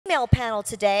female panel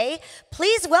today.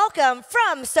 Please welcome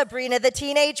from Sabrina the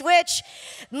Teenage Witch,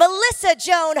 Melissa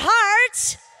Joan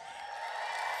Hart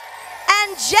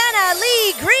and Jenna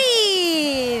Leigh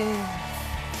Green.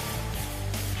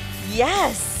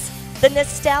 Yes, the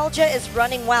nostalgia is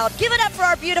running wild. Give it up for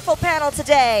our beautiful panel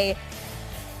today.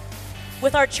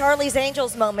 With our Charlie's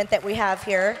Angels moment that we have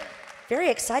here. Very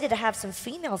excited to have some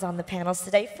females on the panels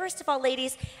today. First of all,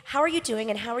 ladies, how are you doing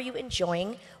and how are you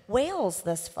enjoying Wales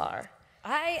thus far?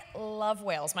 I love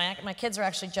Wales. My kids are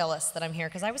actually jealous that I'm here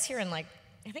because I was here in I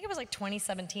think it was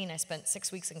 2017. I spent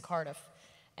 6 weeks in Cardiff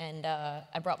and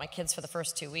I brought my kids for the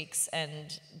first 2 weeks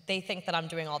and they think that I'm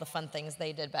doing all the fun things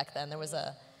they did back then. There was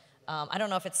I don't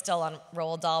know if it's still on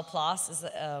Roald Dahl Plus.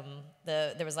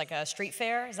 There was like a street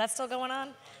fair. Is that still going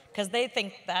on? Because they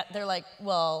think that, they're like,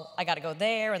 well, I got to go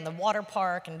there and the water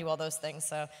park and do all those things.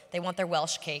 So they want their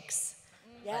Welsh cakes.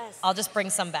 Yes. I'll just bring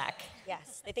some back.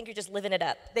 Yes, they think you're just living it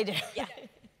up. They do. Yeah.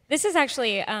 This is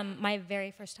actually my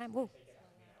very first time. Whoa.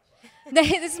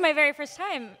 This is my very first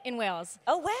time in Wales.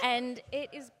 Oh, wow. And it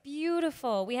is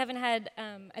beautiful. We haven't had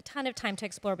a ton of time to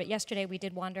explore, but yesterday we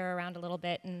did wander around a little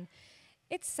bit, and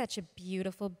it's such a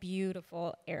beautiful,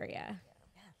 beautiful area.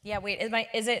 Yeah, wait,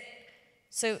 is it,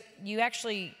 so you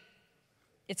actually,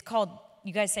 it's called,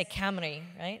 you guys say Camry,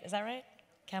 right? Is that right?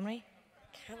 Camry?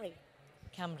 Camry.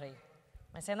 Camry.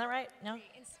 Am I saying that right? No?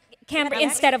 Camry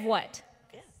instead of what?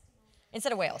 Yeah.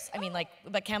 Instead of Wales. I mean,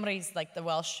 but Camry's like the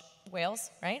Welsh Wales,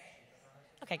 right?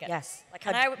 Okay, good. Yes. Like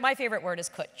And my favorite word is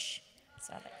cwtch.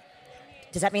 So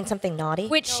does that mean something naughty?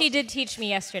 Which she did teach me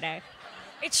yesterday.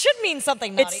 it should mean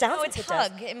something naughty. It sounds no, like it's it does.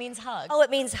 hug. It means hug. Oh, it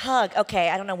means hug. Okay,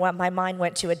 I don't know why my mind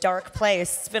went to a dark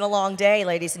place. It's been a long day,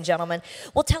 ladies and gentlemen.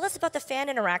 Well, tell us about the fan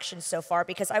interactions so far,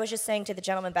 because I was just saying to the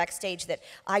gentleman backstage that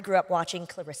I grew up watching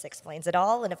Clarissa Explains It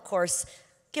All, and of course,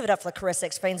 give it up for Clarissa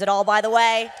Explains It All, by the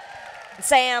way.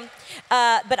 Sam.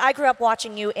 But I grew up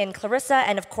watching you in Clarissa,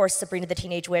 and of course, Sabrina the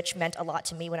Teenage Witch meant a lot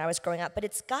to me when I was growing up. But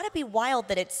it's got to be wild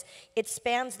that it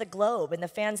spans the globe, and the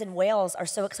fans in Wales are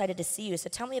so excited to see you. So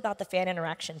tell me about the fan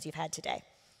interactions you've had today.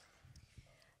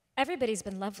 Everybody's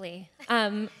been lovely.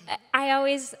 I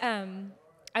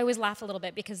always laugh a little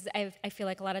bit because I feel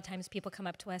like a lot of times people come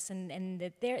up to us and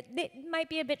they might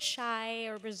be a bit shy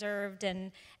or reserved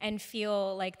and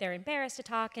feel like they're embarrassed to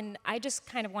talk. And I just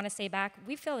kind of want to say back,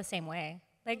 we feel the same way.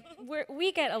 Like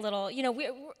we get a little, you know,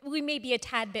 we may be a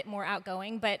tad bit more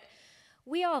outgoing, but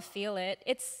we all feel it.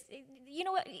 It's, you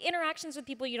know, interactions with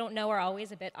people you don't know are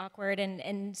always a bit awkward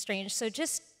and strange. So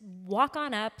just walk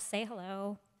on up, say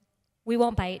hello. We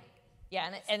won't bite. Yeah,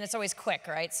 and it's always quick,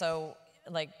 right? So,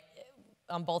 like,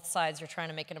 on both sides, you're trying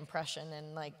to make an impression,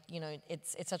 and, like, you know,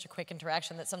 it's such a quick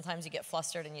interaction that sometimes you get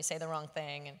flustered and you say the wrong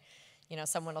thing, and, you know,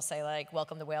 someone will say, like,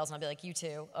 welcome to Wales, and I'll be like, you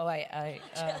too. Oh,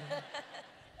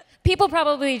 People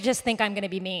probably just think I'm going to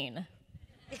be mean.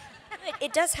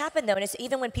 It does happen, though, and it's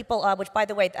even when people, which, by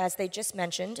the way, as they just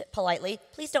mentioned politely,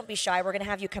 please don't be shy. We're going to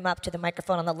have you come up to the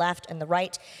microphone on the left and the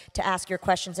right to ask your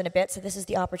questions in a bit, so this is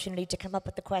the opportunity to come up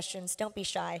with the questions. Don't be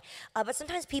shy. But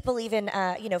sometimes people even,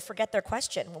 you know, forget their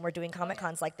question when we're doing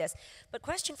Comic-Cons like this. But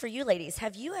question for you ladies,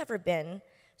 have you ever been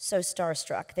so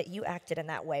starstruck that you acted in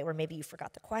that way, where maybe you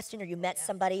forgot the question or you met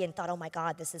somebody and thought, oh my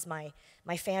God, this is my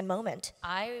fan moment?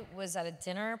 I was at a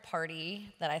dinner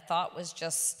party that I thought was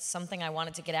just something I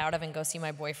wanted to get out of and go see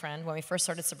my boyfriend when we first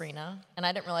started Sabrina, and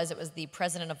I didn't realize it was the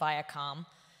president of Viacom,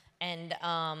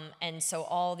 and so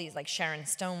all these, like, Sharon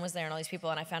Stone was there and all these people,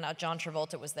 and I found out John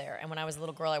Travolta was there, and when I was a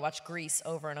little girl, I watched Grease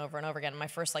over and over and over again, and my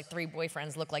first, like, 3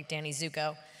 boyfriends looked like Danny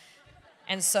Zuko.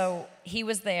 And so he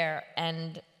was there,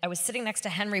 and I was sitting next to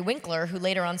Henry Winkler, who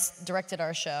later on directed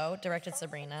our show, directed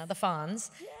Sabrina, the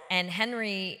Fonz, and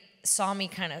Henry saw me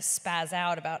kind of spaz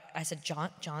out about, I said,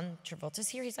 John Travolta's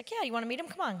here? He's like, yeah, you want to meet him?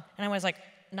 Come on. And I was like,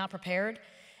 not prepared,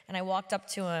 and I walked up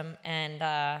to him,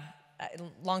 and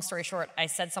long story short, I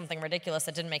said something ridiculous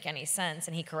that didn't make any sense,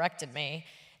 and he corrected me,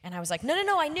 and I was like, no,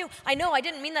 I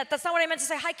didn't mean that. That's not what I meant to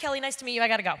say. Hi, Kelly, nice to meet you, I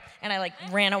gotta go. And I, like,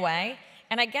 ran away,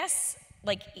 and I guess,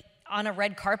 like, on a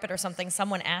red carpet or something,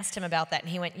 someone asked him about that, and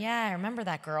he went, yeah, I remember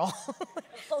that girl.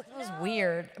 It was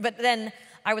weird. But then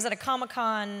I was at a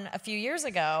Comic-Con a few years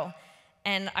ago,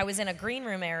 and I was in a green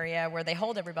room area where they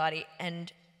hold everybody,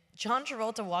 and John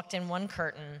Travolta walked in one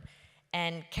curtain,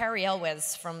 and Carrie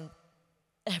Elwes from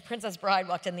Princess Bride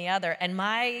walked in the other, and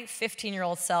my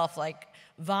 15-year-old self, like,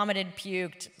 vomited,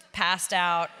 puked, passed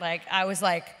out. Like, I was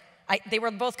like, they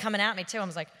were both coming at me, too. I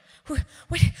was like,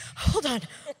 wait, hold on,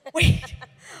 wait.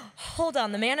 Hold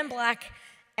on, the man in black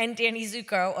and Danny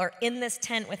Zuko are in this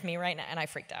tent with me right now, and I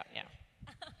freaked out, yeah.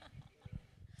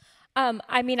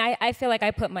 I mean, I feel like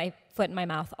I put my foot in my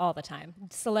mouth all the time,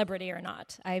 celebrity or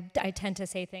not. I tend to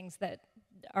say things that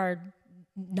are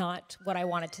not what I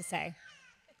wanted to say.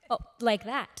 Oh, like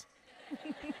that.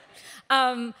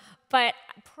 But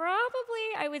probably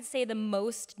I would say the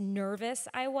most nervous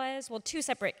I was, well, two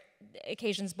separate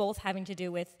occasions, both having to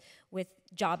do with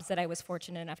jobs that I was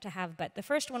fortunate enough to have. But the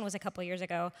first one was a couple years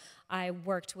ago. I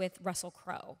worked with Russell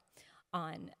Crowe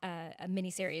on a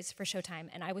miniseries for Showtime,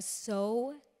 and I was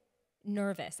so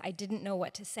nervous. I didn't know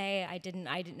what to say. I didn't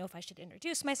know if I should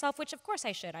introduce myself, which of course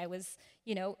I should. I was,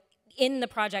 in the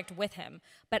project with him.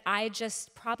 But I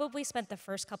just probably spent the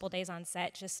first couple days on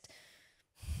set just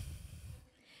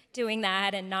doing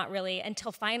that and not really,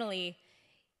 until finally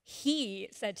he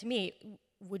said to me,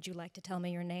 "Would you like to tell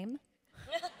me your name?"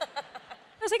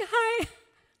 I was like, "Hi,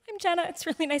 I'm Jenna. It's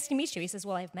really nice to meet you." He says,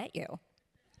 "Well, I've met you."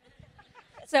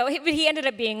 So but he ended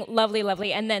up being lovely,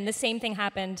 lovely. And then the same thing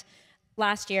happened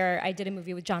last year. I did a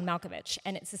movie with John Malkovich,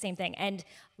 and it's the same thing. And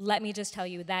let me just tell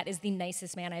you, that is the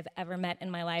nicest man I've ever met in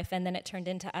my life. And then it turned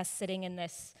into us sitting in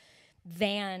this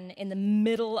van in the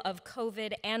middle of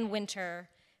COVID and winter,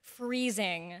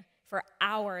 freezing for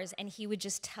hours, and he would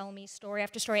just tell me story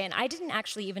after story. And I didn't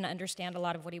actually even understand a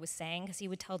lot of what he was saying, because he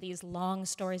would tell these long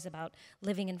stories about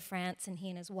living in France, and he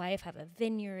and his wife have a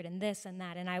vineyard and this and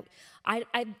that. And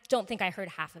I don't think I heard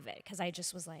half of it, because I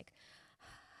just was like,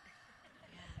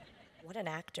 What an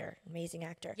actor, amazing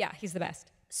actor. yeah, he's the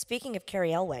best. Speaking of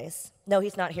Carrie Elways, no,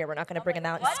 he's not here. We're not going to bring him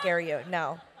out and scare you.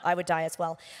 No, I would die as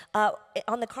well.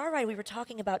 On the car ride, we were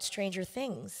talking about Stranger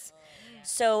Things.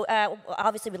 So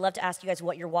obviously, we'd love to ask you guys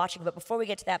what you're watching, but before we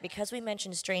get to that, because we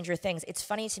mentioned Stranger Things, it's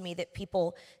funny to me that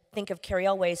people think of Carrie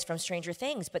Elways from Stranger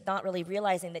Things, but not really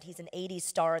realizing that he's an 80s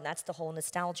star, and that's the whole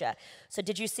nostalgia. So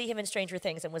did you see him in Stranger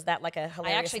Things, and was that like a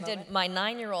hilarious I actually moment? did. My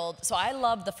 9-year-old, so I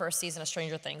loved the first season of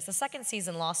Stranger Things. The second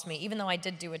season lost me, even though I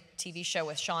did do a TV show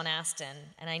with Sean Astin,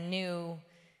 and I knew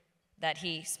that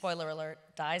he, spoiler alert,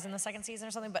 dies in the second season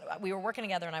or something, but we were working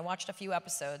together, and I watched a few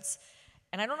episodes.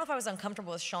 And I don't know if I was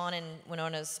uncomfortable with Sean and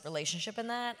Winona's relationship in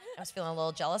that. I was feeling a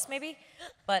little jealous, maybe.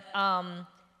 But I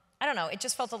don't know. It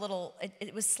just felt a little.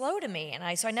 It was slow to me,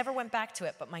 and so I never went back to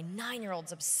it. But my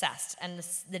 9-year-old's obsessed. And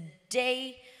the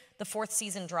day the fourth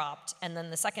season dropped, and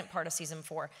then the second part of season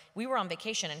 4, we were on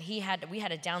vacation, and we had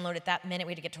to download it that minute.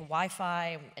 We had to get to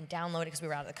Wi-Fi and download it because we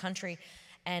were out of the country.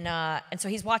 And so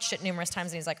he's watched it numerous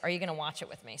times, and he's like, "Are you going to watch it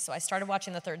with me?" So I started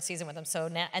watching the third season with him. So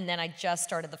now, and then I just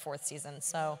started the fourth season.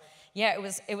 So. Yeah,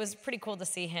 it was pretty cool to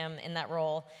see him in that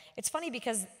role. It's funny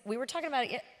because we were talking about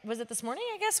it, was it this morning,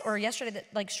 I guess, or yesterday, that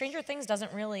like Stranger Things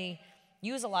doesn't really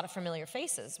use a lot of familiar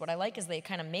faces. What I like is they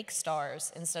kind of make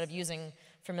stars instead of using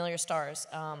familiar stars,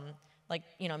 like,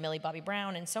 Millie Bobby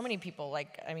Brown and so many people,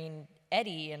 like, I mean,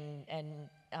 Eddie and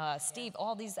Steve,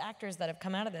 all these actors that have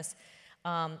come out of this.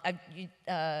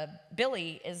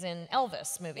 Billy is in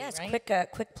Elvis movie, yes, right?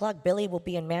 quick plug. Billy will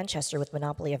be in Manchester with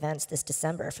Monopoly Events this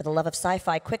December. For the love of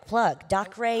sci-fi, quick plug.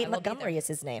 Doc Ray Montgomery is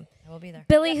his name. I will be there.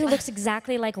 Billy, who looks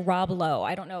exactly like Rob Lowe.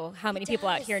 I don't know how many people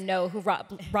out here know who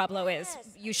Rob Lowe is.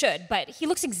 You should, but he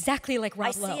looks exactly like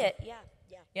Rob Lowe. I see it, yeah.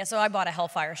 Yeah, so I bought a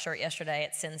Hellfire shirt yesterday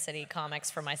at Sin City Comics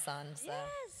for my son. So. Yes.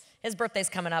 His birthday's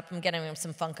coming up. I'm getting him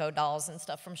some Funko dolls and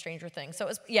stuff from Stranger Things. So it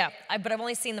was, but I've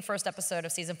only seen the first episode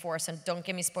of season 4, so don't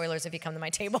give me spoilers if you come to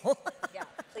my table. Yeah,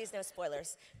 please no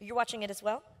spoilers. You're watching it as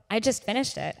well? I just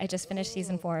finished it. I just finished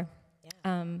season 4.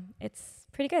 Yeah. It's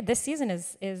pretty good. This season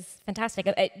is fantastic.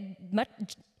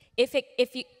 If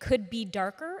it could be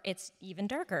darker, it's even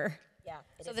darker. Yeah.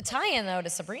 So the tie-in, though, to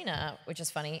Sabrina, which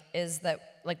is funny, is that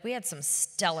like we had some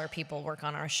stellar people work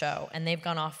on our show, and they've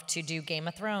gone off to do Game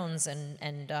of Thrones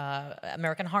and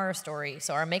American Horror Story.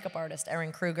 So our makeup artist,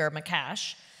 Erin Kruger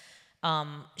McCash,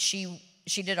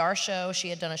 she did our show. She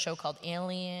had done a show called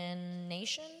Alien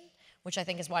Nation, which I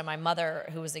think is why my mother,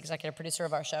 who was the executive producer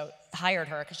of our show, hired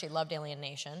her because she loved Alien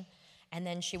Nation. And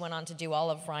then she went on to do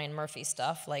all of Ryan Murphy's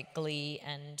stuff, like Glee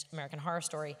and American Horror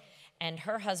Story. And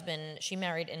her husband, she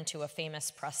married into a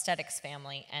famous prosthetics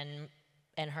family,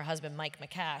 and her husband, Mike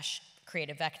McCash,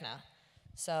 created Vecna.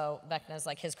 So Vecna is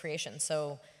like his creation.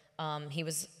 So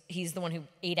he's the one who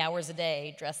 8 hours a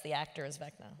day dressed the actor as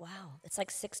Vecna. Wow, it's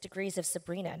like 6 degrees of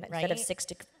Sabrina instead right? of 6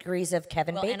 degrees of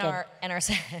Kevin Bacon.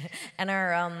 And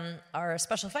our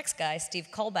special effects guy, Steve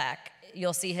Kolbach,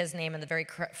 you'll see his name in the very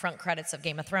front credits of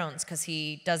Game of Thrones because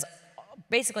he does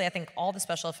basically, I think, all the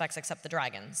special effects except the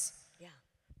dragons.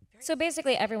 So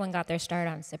basically, everyone got their start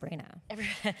on Sabrina.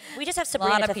 We just have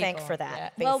Sabrina to thank for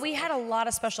that. Yeah. Well, we had a lot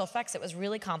of special effects. It was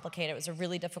really complicated. It was a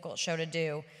really difficult show to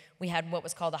do. We had what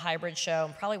was called a hybrid show,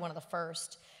 and probably one of the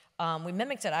first. We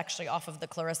mimicked it actually off of the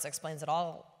Clarissa Explains It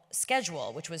All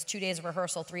schedule, which was 2 days of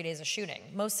rehearsal, 3 days of shooting.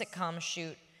 Most sitcoms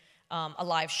shoot a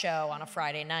live show on a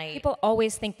Friday night. People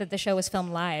always think that the show was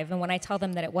filmed live, and when I tell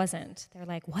them that it wasn't, they're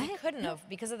like, what? We couldn't have,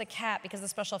 because of the cat, because of the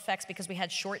special effects, because we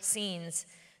had short scenes.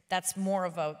 That's more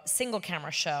of a single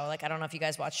camera show. Like, I don't know if you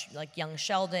guys watch like Young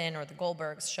Sheldon or the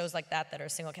Goldbergs, shows like that are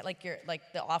single,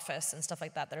 like The Office and stuff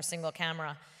like that are single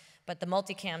camera. But the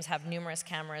multicams have numerous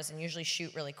cameras and usually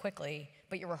shoot really quickly,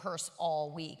 but you rehearse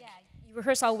all week. Yeah, you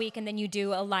rehearse all week and then you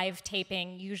do a live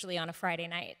taping, usually on a Friday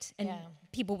night. And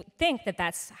people would think that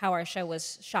that's how our show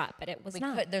was shot, but it was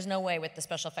not. There's no way with the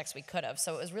special effects we could have.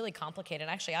 So it was really complicated.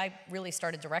 Actually, I really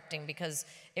started directing because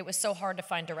it was so hard to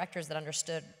find directors that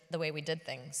understood the way we did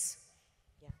things.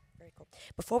 Yeah, very cool.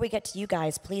 Before we get to you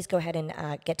guys, please go ahead and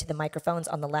get to the microphones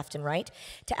on the left and right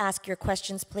to ask your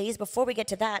questions, please. Before we get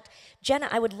to that, Jenna,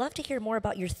 I would love to hear more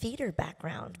about your theater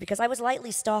background because I was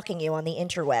lightly stalking you on the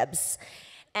interwebs.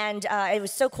 And it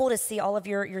was so cool to see all of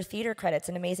your theater credits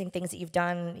and amazing things that you've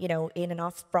done, you know, in and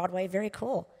off Broadway. Very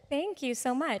cool. Thank you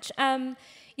so much.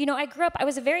 You know, I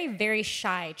was a very, very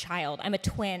shy child. I'm a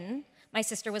twin. My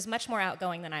sister was much more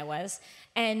outgoing than I was.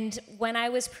 And when I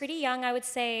was pretty young, I would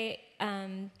say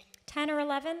 10 or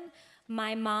 11,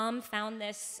 my mom found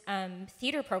this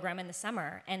theater program in the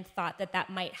summer and thought that that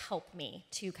might help me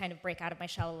to kind of break out of my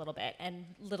shell a little bit. And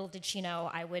little did she know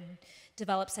I would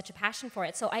develop such a passion for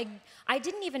it. So I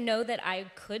didn't even know that I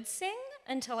could sing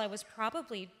until I was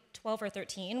probably 12 or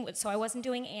 13, so I wasn't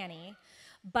doing Annie.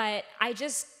 But I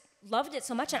just loved it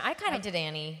so much, and I did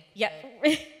Annie. Yeah.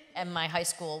 In my high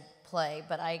school play,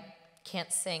 but I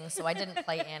can't sing, so I didn't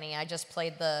play Annie. I just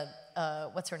played the,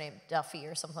 what's her name, Duffy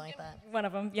or something like that. One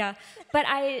of them, yeah. But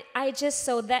I just,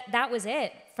 so that was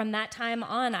it. From that time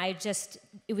on,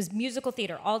 it was musical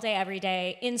theater all day, every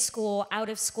day, in school, out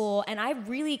of school, and I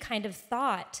really kind of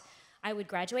thought I would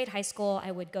graduate high school,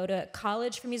 I would go to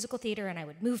college for musical theater, and I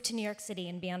would move to New York City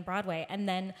and be on Broadway. And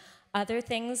then other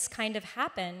things kind of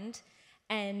happened,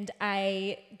 and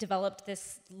I developed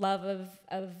this love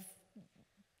of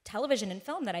television and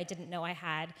film that I didn't know I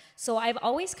had. So I've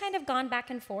always kind of gone back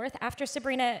and forth. After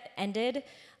Sabrina ended,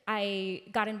 I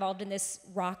got involved in this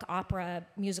rock opera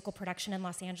musical production in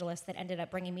Los Angeles that ended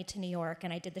up bringing me to New York,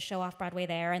 and I did the show off Broadway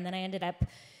there, and then I ended up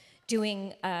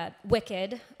doing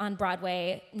Wicked on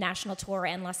Broadway, national tour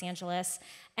in Los Angeles.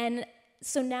 And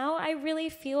so now I really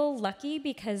feel lucky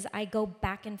because I go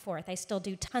back and forth. I still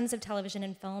do tons of television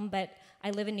and film, but I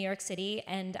live in New York City,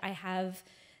 and I have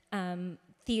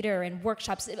theater and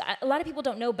workshops. A lot of people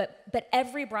don't know, but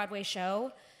every Broadway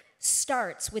show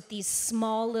starts with these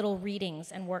small little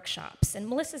readings and workshops. And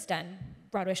Melissa's done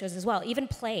Broadway shows as well, even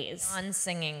plays.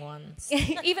 Non-singing ones.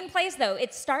 Even plays, though.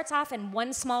 It starts off in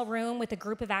one small room with a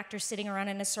group of actors sitting around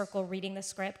in a circle reading the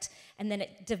script, and then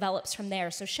it develops from there.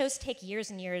 So shows take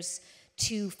years and years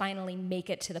to finally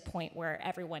make it to the point where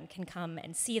everyone can come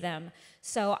and see them.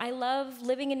 So I love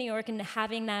living in New York and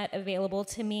having that available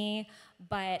to me,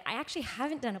 but I actually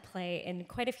haven't done a play in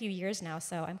quite a few years now,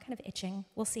 so I'm kind of itching.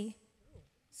 We'll see.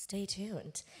 Stay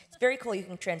tuned. It's very cool you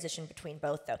can transition between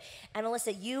both, though. And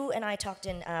Melissa, you and I talked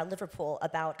in Liverpool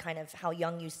about kind of how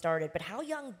young you started, but how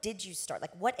young did you start?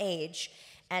 Like, what age?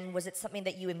 And was it something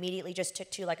that you immediately just took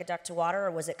to like a duck to water,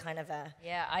 or was it kind of a...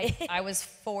 Yeah, I was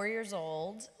 4 years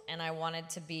old, and I wanted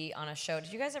to be on a show.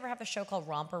 Did you guys ever have a show called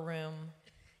Romper Room?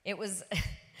 It was...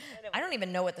 I don't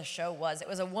even know what the show was. It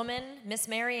was a woman, Miss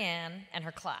Mary Ann, and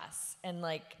her class. And,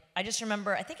 like, I just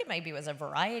remember, I think it maybe was a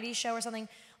variety show or something.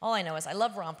 All I know is I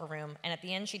love Romper Room, and at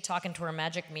the end she'd talk into her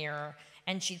magic mirror,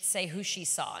 and she'd say who she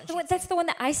saw. And That's the one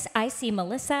that I see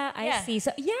Melissa, I see...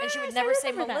 So, yeah, and she would never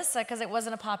say Melissa because it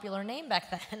wasn't a popular name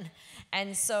back then.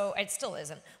 And so, it still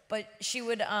isn't. But she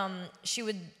would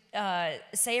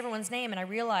say everyone's name, and I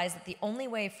realized that the only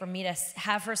way for me to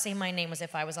have her say my name was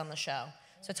if I was on the show.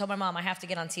 So I told my mom, I have to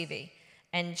get on TV.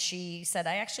 And she said,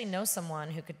 I actually know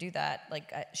someone who could do that.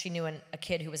 Like, she knew a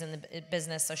kid who was in the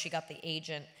business, so she got the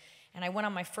agent. And I went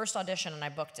on my first audition, and I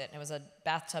booked it. And it was a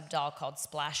bathtub doll called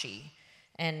Splashy.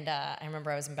 And I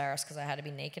remember I was embarrassed because I had to be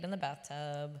naked in the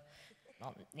bathtub.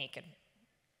 Well, naked.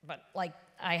 But, like,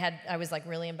 I was, like,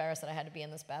 really embarrassed that I had to be in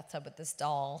this bathtub with this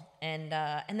doll. But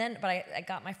I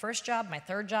got my first job, my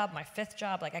third job, my fifth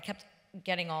job. Like, I kept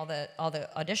getting all the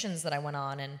auditions that I went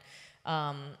on.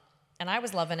 And I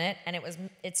was loving it, and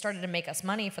it started to make us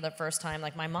money for the first time.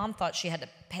 Like, my mom thought she had to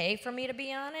pay for me to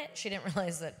be on it. She didn't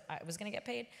realize that I was going to get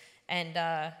paid. And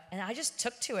I just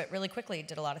took to it really quickly.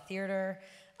 Did a lot of theater,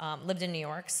 lived in New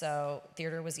York, so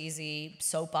theater was easy.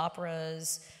 Soap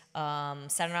operas,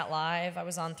 Saturday Night Live I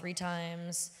was on 3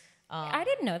 times. I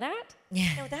didn't know that.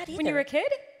 Yeah. Know that either. When you were a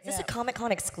kid? Is this a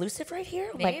Comic-Con exclusive right here?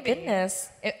 Maybe. Oh, my goodness.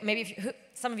 Maybe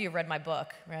some of you have read my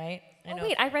book, right? Oh,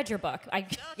 wait, I read your book.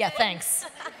 Yeah, thanks.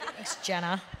 Thanks,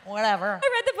 Jenna. Whatever.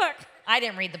 I read the book. I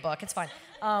didn't read the book. It's fine.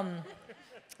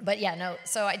 But yeah, no.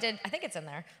 So I think it's in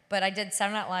there. But I did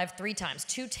Saturday Night Live 3 times,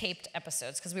 2 taped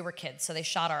episodes because we were kids. So they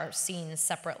shot our scenes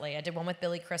separately. I did one with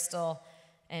Billy Crystal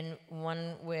and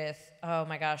one with, oh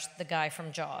my gosh, the guy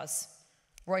from Jaws,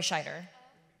 Roy Scheider,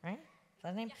 right? Is that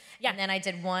his name? Yeah. And then I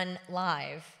did one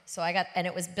live. So and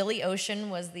it was Billy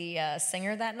Ocean was the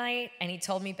singer that night. And he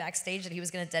told me backstage that he was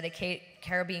going to dedicate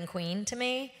Caribbean Queen to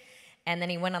me. And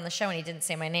then he went on the show and he didn't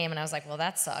say my name, and I was like, well,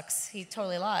 that sucks. He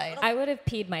totally lied. I would have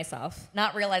peed myself.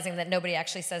 Not realizing that nobody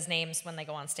actually says names when they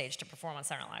go on stage to perform on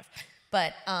Saturday Night Live.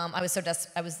 But I was so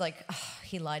I was like, oh,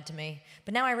 he lied to me.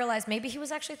 But now I realize maybe he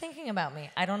was actually thinking about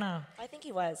me. I don't know. I think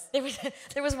he was.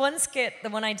 There was one skit, the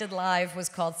one I did live was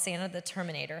called Santa the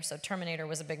Terminator. So Terminator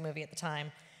was a big movie at the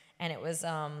time. And it was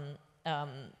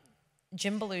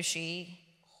Jim Belushi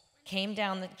came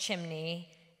down the chimney,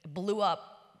 blew up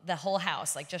the whole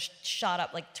house, like just shot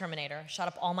up like Terminator, shot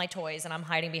up all my toys, and I'm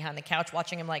hiding behind the couch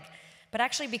watching him like, but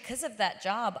actually because of that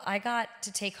job, I got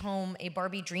to take home a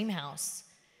Barbie dream house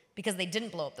because they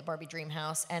didn't blow up the Barbie dream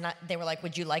house. And they were like,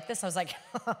 would you like this? I was like,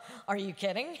 are you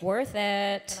kidding? Worth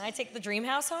it. Can I take the dream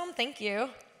house home? Thank you.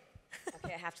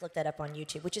 Okay, I have to look that up on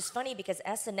YouTube, which is funny because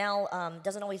SNL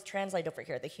doesn't always translate over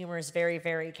here. The humor is very,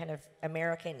 very kind of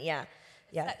American. Yeah.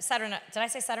 Saturday Night, did I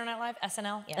say Saturday Night Live?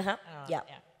 SNL? Yeah. Uh-huh. Yeah.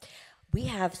 We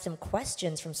have some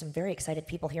questions from some very excited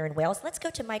people here in Wales. Let's go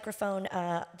to microphone,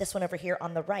 this one over here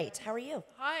on the right. How are you?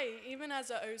 Hi, even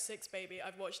as a '06 baby,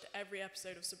 I've watched every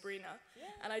episode of Sabrina. Yeah.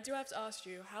 And I do have to ask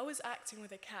you, how was acting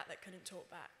with a cat that couldn't talk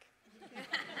back?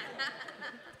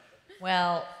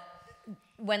 Well,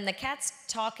 when the cat's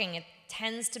talking, it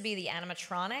tends to be the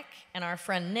animatronic, and our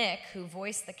friend Nick, who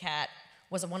voiced the cat,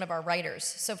 was one of our writers.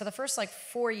 So for the first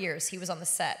 4 years, he was on the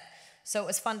set. So it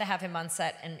was fun to have him on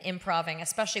set and improvising,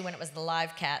 especially when it was the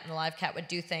live cat, and the live cat would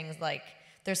do things like,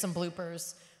 there's some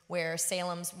bloopers where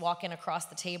Salem's walking across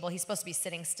the table. He's supposed to be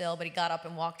sitting still, but he got up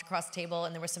and walked across the table,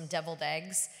 and there were some deviled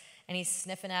eggs, and he's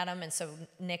sniffing at them, and so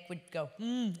Nick would go,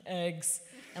 eggs,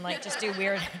 and just do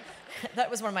weird.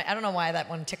 That was one of my, I don't know why that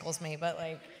one tickles me, but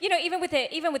even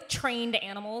with trained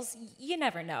animals, you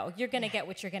never know. You're gonna get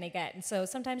what you're gonna get, and so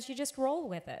sometimes you just roll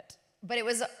with it. But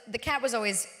the cat was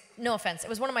always, no offense, it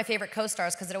was one of my favorite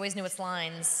co-stars because it always knew its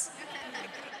lines.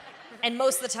 And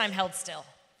most of the time held still.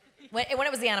 When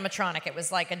it was the animatronic, it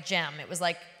was like a gem. It was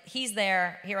like, he's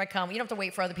there, here I come. You don't have to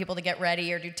wait for other people to get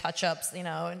ready or do touch-ups,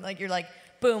 and you're like,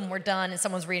 boom, we're done, and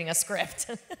someone's reading a script.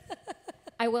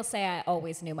 I will say I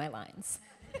always knew my lines.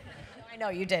 I know,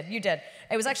 you did.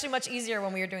 It was actually much easier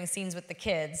when we were doing scenes with the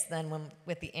kids than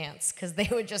with the ants, because they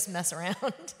would just mess around.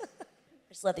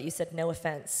 I just love that you said no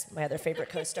offense. My other favorite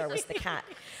co-star was the cat.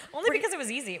 Only because it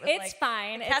was easy. It was it's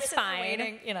fine. It's fine.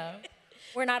 Waiting,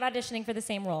 We're not auditioning for the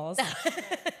same roles.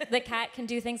 The cat can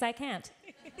do things I can't.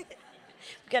 We've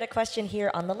got a question here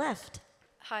on the left.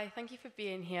 Hi, thank you for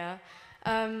being here.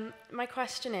 My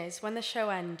question is, when the show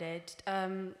ended,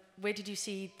 where did you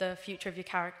see the future of your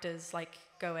characters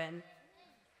go in?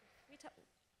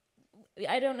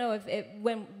 I don't know if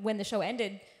when the show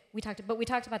ended. We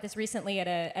talked about this recently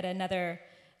at another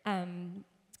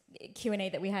Q&A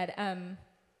that we had.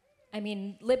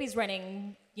 Libby's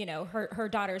running, her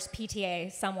daughter's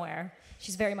PTA somewhere.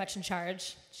 She's very much in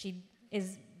charge. She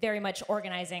is very much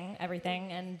organizing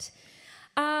everything, and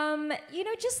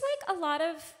just like a lot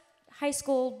of high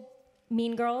school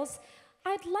mean girls,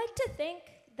 I'd like to think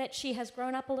that she has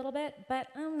grown up a little bit, but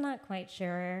I'm not quite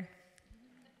sure.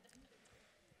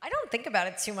 I don't think about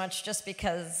it too much, just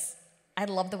because I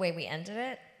love the way we ended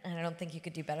it, and I don't think you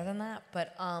could do better than that.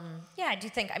 But yeah, I do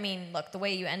think, look, the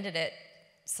way you ended it,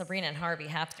 Sabrina and Harvey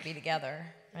have to be together,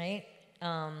 right?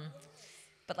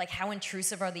 But how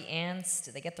intrusive are the ants?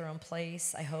 Do they get their own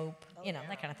place? I hope.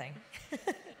 That kind of thing.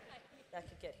 That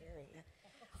could get hairy.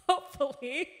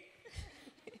 Hopefully.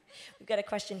 We've got a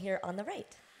question here on the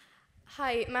right.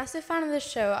 Hi, massive fan of the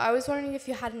show. I was wondering if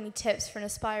you had any tips for an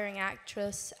aspiring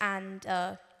actress and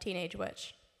a teenage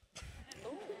witch.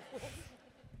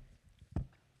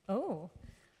 Oh,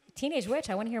 teenage witch.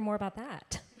 I want to hear more about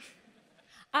that.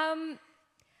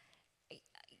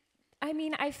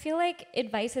 I feel like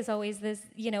advice is always this,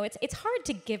 it's hard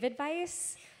to give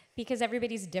advice because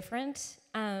everybody's different.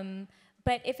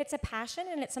 But if it's a passion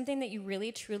and it's something that you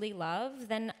really, truly love,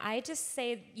 then I just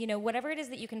say, whatever it is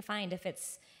that you can find, if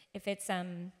it's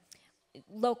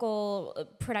local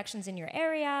productions in your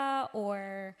area,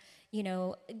 or,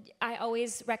 I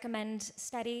always recommend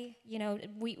study.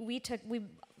 We took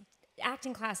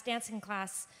acting class, dancing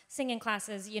class, singing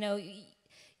classes,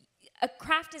 a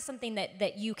craft is something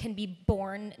that you can be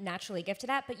born naturally gifted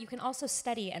at, but you can also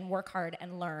study and work hard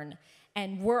and learn.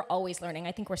 And we're always learning.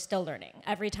 I think we're still learning.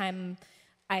 Every time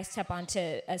I step onto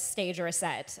a stage or a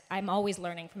set, I'm always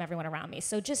learning from everyone around me.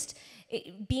 So just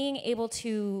being able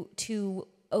to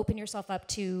open yourself up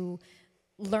to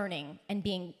learning and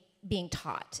being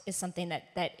taught is something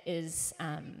that is,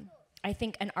 I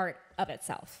think, an art of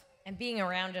itself. And being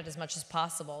around it as much as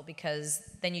possible, because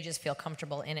then you just feel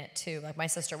comfortable in it too. Like my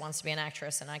sister wants to be an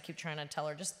actress, and I keep trying to tell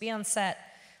her, just be on set,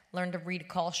 learn to read a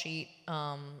call sheet,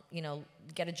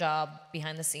 get a job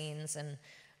behind the scenes, and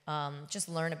just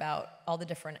learn about all the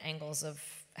different angles of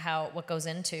what goes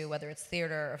into, whether it's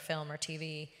theater or film or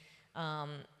TV.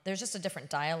 There's just a different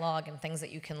dialogue and things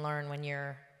that you can learn when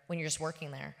you're just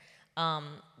working there.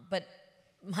 But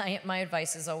my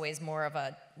advice is always more of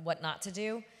a what not to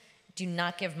do. Do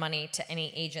not give money to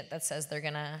any agent that says they're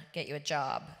gonna get you a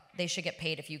job. They should get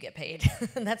paid if you get paid.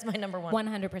 That's my number one.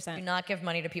 100%. Do not give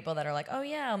money to people that are like, oh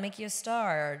yeah, I'll make you a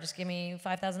star, or just give me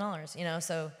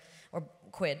 $5,000, or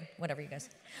quid, whatever you guys.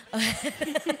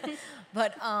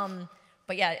 But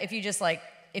yeah, if you just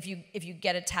if you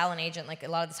get a talent agent, like a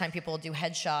lot of the time people will do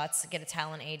headshots, get a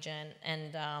talent agent,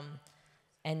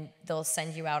 and they'll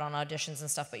send you out on auditions and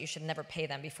stuff, but you should never pay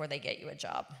them before they get you a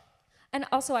job. And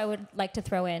also I would like to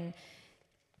throw in,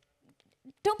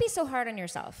 don't be so hard on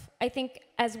yourself. I think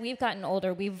as we've gotten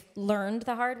older, we've learned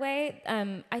the hard way.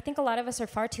 I think a lot of us are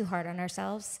far too hard on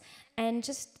ourselves, and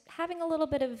just having a little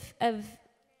bit of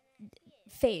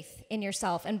faith in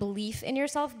yourself and belief in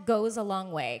yourself goes a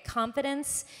long way.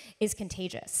 Confidence is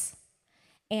contagious.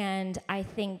 And I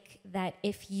think that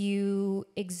if you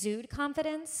exude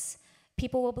confidence,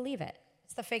 people will believe it.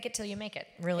 It's the fake it till you make it.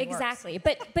 Really exactly.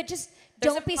 works. But just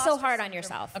There's don't be so imposter hard on syndrome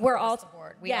yourself. across We're all the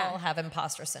board. We all have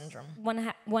imposter syndrome.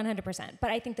 100%.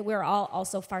 But I think that we're all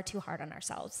also far too hard on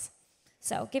ourselves.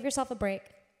 So give yourself a break.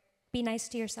 Be nice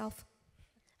to yourself.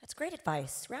 That's great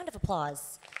advice. Round of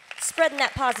applause. Spreading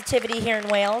that positivity here in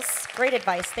Wales. Great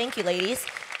advice. Thank you, ladies.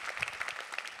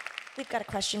 We've got a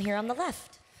question here on the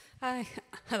left. Hi,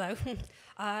 hello.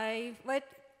 I read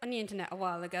on the internet a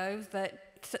while ago that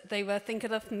they were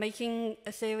thinking of making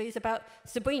a series about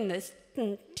Sabrina's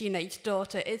teenage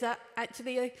daughter. Is that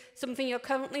actually something you're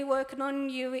currently working on,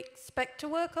 you expect to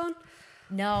work on?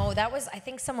 No, I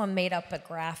think someone made up a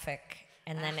graphic,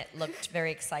 and then it looked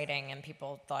very exciting, and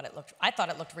people thought I thought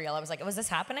it looked real. I was like, oh, is this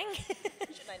happening?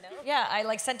 Should I know? Yeah,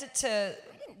 I sent it to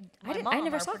my mom, I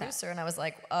never our saw producer, and I was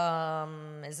like,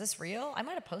 is this real? I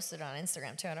might have posted it on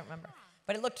Instagram too, I don't remember.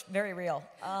 But it looked very real.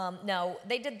 No,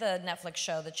 they did the Netflix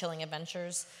show, The Chilling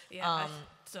Adventures. Yeah, I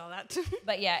saw that.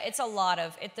 But yeah, it's a lot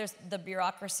of it. There's the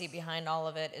bureaucracy behind all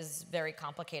of it is very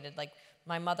complicated. Like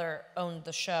my mother owned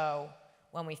the show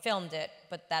when we filmed it,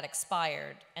 but that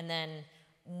expired. And then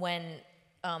when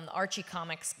Archie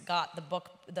Comics got the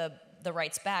book, the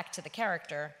rights back to the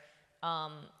character,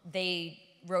 they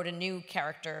wrote a new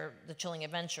character, The Chilling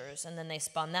Adventures, and then they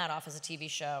spun that off as a TV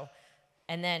show.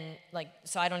 And then,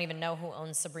 so I don't even know who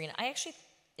owns Sabrina.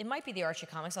 It might be the Archie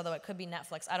Comics, although it could be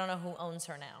Netflix. I don't know who owns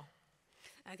her now.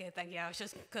 Okay, thank you. I was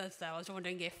just because I was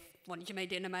wondering if once you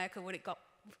made it in America, would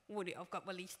it have got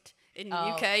released in the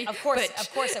UK? Of course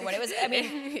it would. It was. I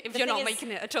mean, if you're not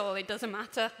making it at all, it doesn't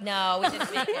matter. No, we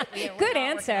didn't make it. Good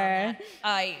answer.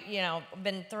 I've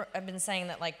been saying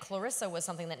that Clarissa was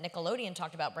something that Nickelodeon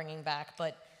talked about bringing back,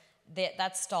 but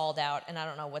that stalled out, and I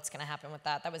don't know what's going to happen with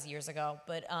that. That was years ago,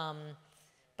 but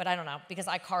I don't know, because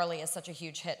iCarly is such a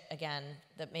huge hit again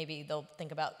that maybe they'll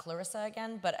think about Clarissa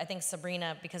again. But I think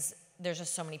Sabrina, because there's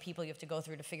just so many people you have to go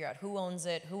through to figure out who owns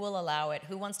it, who will allow it,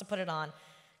 who wants to put it on,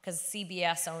 because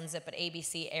CBS owns it, but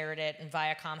ABC aired it, and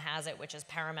Viacom has it, which is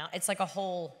Paramount. It's like a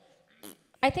whole...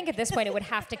 I think at this point it would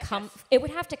have to come. It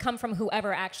would have to come from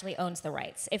whoever actually owns the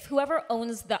rights. If whoever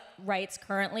owns the rights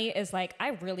currently is like,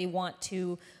 I really want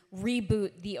to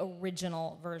reboot the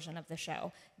original version of the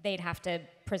show, they'd have to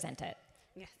present it.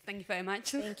 Yeah, thank you very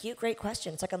much. Thank you. Great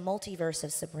question. It's like a multiverse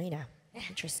of Sabrina.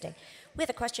 Interesting. We have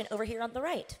a question over here on the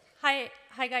right. Hi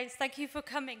guys. Thank you for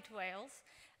coming to Wales.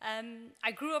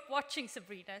 I grew up watching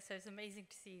Sabrina, so it's amazing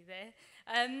to see you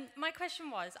there. My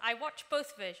question was, I watched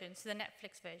both versions, the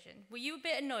Netflix version. Were you a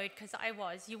bit annoyed because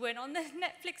you weren't on the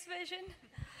Netflix version?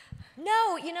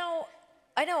 No,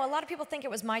 I know a lot of people think it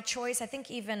was my choice. I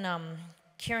think even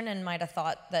Kiernan might have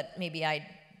thought that maybe I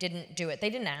didn't do it. They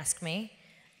didn't ask me.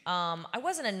 I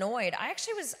wasn't annoyed. I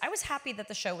was happy that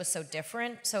the show was so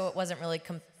different, so it wasn't really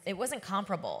it wasn't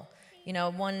comparable.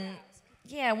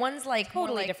 One's like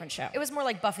totally different show. It was more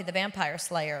like Buffy the Vampire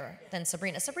Slayer than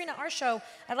Sabrina. Sabrina, our show,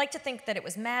 I like to think that it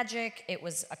was magic, it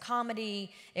was a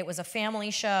comedy, it was a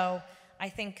family show. I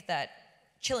think that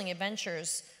Chilling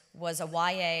Adventures was a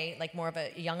YA, like more of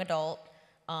a young adult.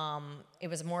 It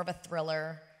was more of a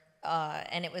thriller,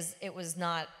 and it was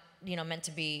not, you know, meant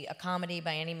to be a comedy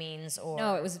by any means. Or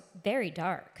No, it was very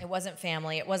dark. it wasn't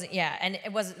family. It wasn't, yeah, and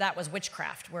that was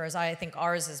witchcraft, whereas I think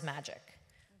ours is magic.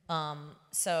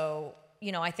 So,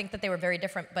 you know, I think that they were very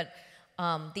different, but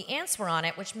the ants were on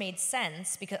it, which made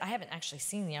sense because I haven't actually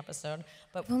seen the episode,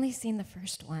 but I've only seen the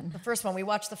first one. the first one, we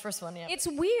watched the first one, yeah. It's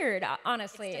weird,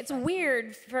 honestly. It's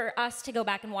weird for us to go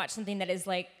back and watch something that is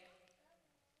like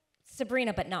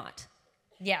Sabrina, but not.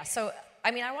 Yeah, so,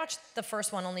 I mean, I watched the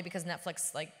first one only because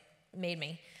Netflix, like, made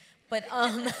me. But,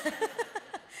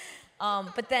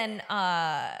 but then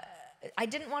I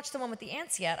didn't watch the one with the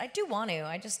ants yet. I do want to,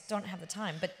 I just don't have the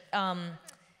time. But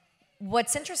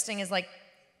what's interesting is, like,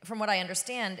 from what I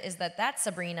understand, is that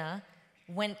Sabrina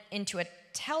went into a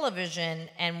television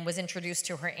and was introduced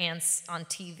to her aunts on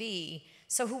TV.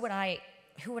 So who would I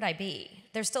be?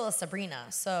 There's still a Sabrina.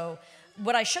 So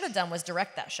what I should have done was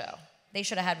direct that show. They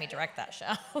should have had me direct that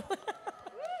show.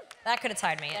 That could have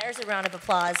tied me in. There's a round of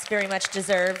applause, very much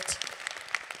deserved.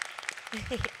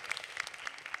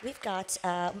 We've got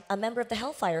a member of the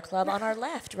Hellfire Club on our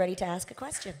left, ready to ask a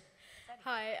question.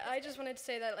 Hi, I just wanted to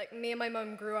say that like me and my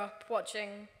mum grew up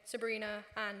watching Sabrina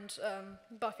and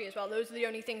Buffy as well. Those are the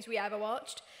only things we ever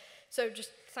watched. So just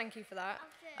thank you for that.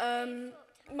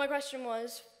 My question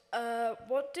was,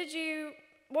 what do you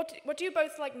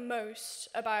both like most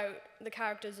about the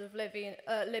characters of Libby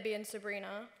and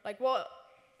Sabrina? Like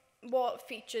what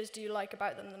features do you like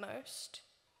about them the most?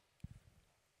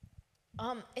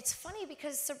 It's funny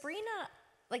because Sabrina,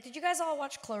 like, did you guys all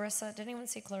watch Clarissa? Did anyone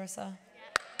see Clarissa?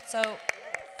 So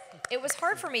it was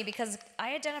hard for me because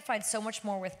I identified so much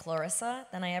more with Clarissa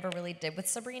than I ever really did with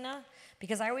Sabrina,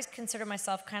 because I always consider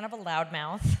myself kind of a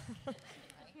loudmouth,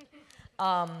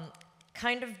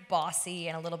 kind of bossy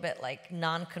and a little bit like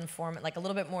non-conformant, like a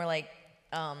little bit more like,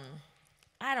 I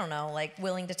don't know, like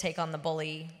willing to take on the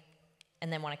bully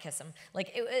and then want to kiss him.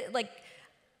 Like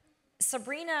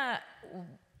Sabrina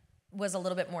was a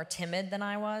little bit more timid than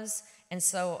I was, and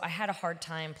so I had a hard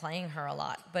time playing her a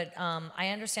lot. But I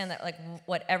understand that like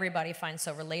what everybody finds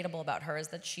so relatable about her is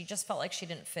that she just felt like she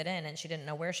didn't fit in, and she didn't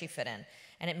know where she fit in,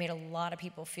 and it made a lot of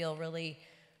people feel really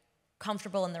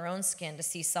comfortable in their own skin to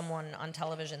see someone on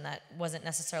television that wasn't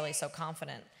necessarily so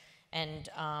confident. And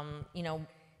you know,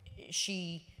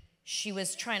 she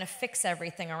was trying to fix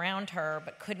everything around her,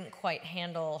 but couldn't quite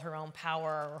handle her own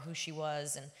power or who she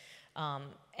was,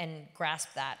 and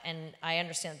grasp that. And I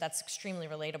understand that that's extremely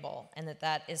relatable, and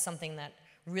that is something that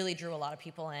really drew a lot of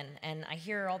people in. And I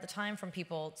hear all the time from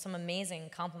people some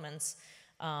amazing compliments,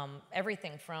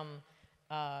 everything from,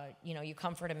 you know, you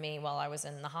comforted me while I was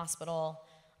in the hospital.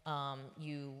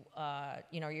 You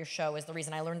know, your show is the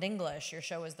reason I learned English. Your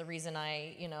show is the reason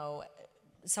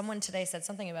someone today said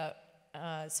something about,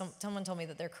 someone told me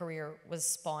that their career was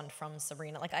spawned from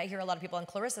Sabrina. Like, I hear a lot of people on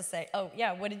Clarissa say, oh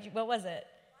yeah, what was it?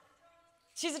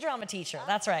 She's a drama teacher,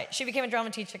 that's right. She became a drama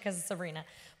teacher because of Sabrina.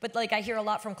 But like, I hear a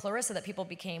lot from Clarissa that people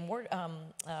became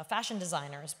fashion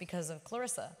designers because of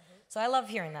Clarissa. So I love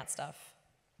hearing that stuff.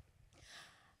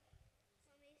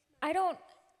 I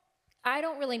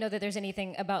don't really know that there's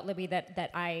anything about Libby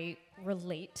that I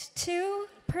relate to,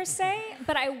 per se,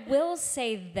 but I will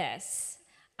say this,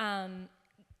 kind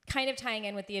of tying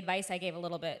in with the advice I gave a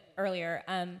little bit earlier.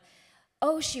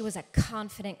 She was a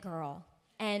confident girl.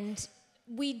 And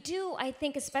we do, I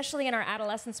think, especially in our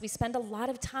adolescence, we spend a lot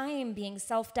of time being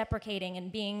self-deprecating and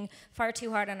being far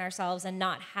too hard on ourselves and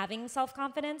not having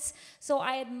self-confidence. So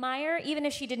I admire, even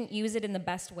if she didn't use it in the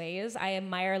best ways, I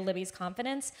admire Libby's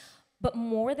confidence. But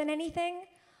more than anything,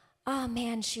 oh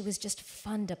man, she was just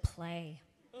fun to play.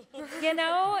 You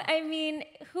know, I mean,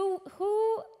 who?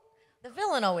 The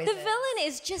villain always is. The villain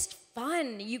is just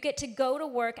fun. You get to go to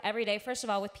work every day, first of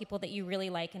all, with people that you really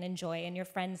like and enjoy and your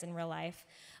friends in real life.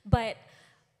 But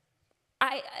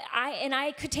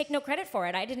I could take no credit for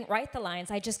it. I didn't write the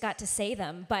lines. I just got to say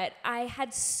them. But I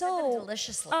had so...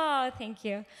 deliciously. Oh, thank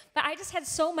you. But I just had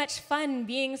so much fun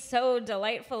being so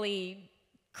delightfully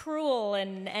cruel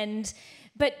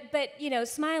but you know,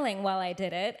 smiling while I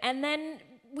did it. And then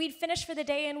we'd finish for the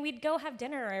day and we'd go have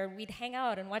dinner or we'd hang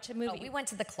out and watch a movie. Oh, we went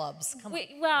to the clubs. Come on.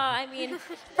 Well, I mean,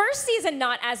 first season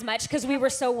not as much because we were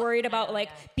so worried about like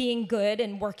being good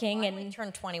and working. And we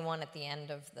turned 21 at the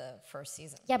end of the first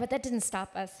season. Yeah, but that didn't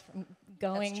stop us from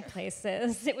going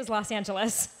places. It was Los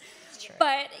Angeles. That's true.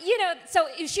 But, you know, so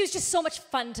she was just so much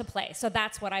fun to play. So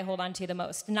that's what I hold on to the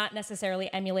most. Not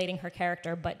necessarily emulating her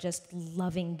character, but just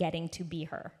loving getting to be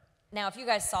her. Now, if you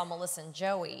guys saw Melissa and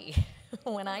Joey,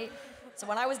 when I So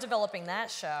when I was developing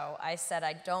that show, I said,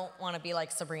 I don't want to be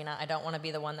like Sabrina. I don't want to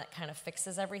be the one that kind of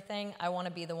fixes everything. I want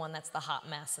to be the one that's the hot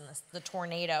mess and the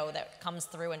tornado that comes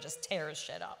through and just tears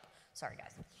shit up. Sorry,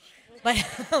 guys.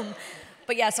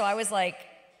 But yeah, so I was like,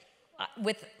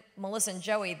 with Melissa and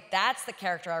Joey, that's the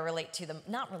character I relate to,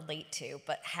 not relate to,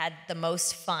 but had the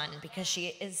most fun because she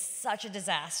is such a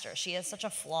disaster. She is such a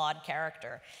flawed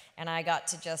character. And I got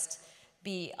to just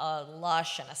be a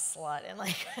lush and a slut and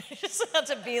like I just had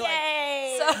to be like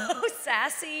so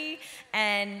sassy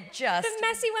and just The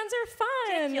messy ones are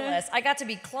fun. ridiculous. I got to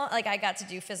be I got to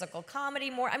do physical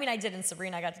comedy more. I mean, I did in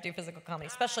Sabrina. I got to do physical comedy,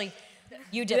 especially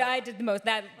you did. I did the most.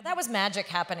 That was magic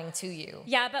happening to you.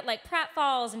 Yeah, but like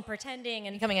pratfalls and pretending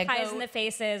and Becoming a pies goat. in the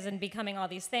faces and becoming all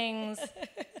these things.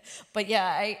 But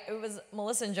yeah, it was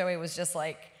Melissa and Joey was just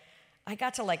like I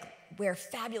got to like wear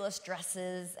fabulous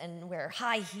dresses and wear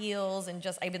high heels and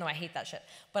just even though I hate that shit,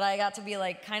 but I got to be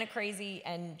like kind of crazy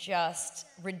and just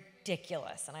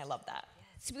ridiculous, and I love that.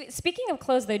 Speaking of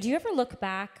clothes, though, do you ever look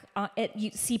back at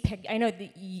I know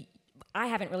that I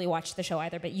haven't really watched the show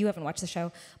either, but you haven't watched the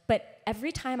show. But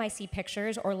every time I see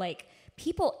pictures or like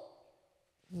people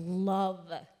love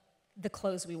the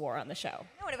clothes we wore on the show.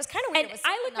 No, and it was kind of weird. And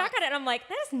I look back at it and I'm like,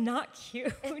 that is not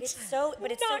cute. It's so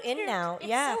in now. It's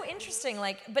Yeah. so interesting,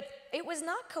 but it was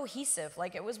not cohesive.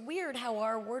 Like, it was weird how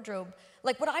our wardrobe,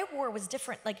 like, what I wore was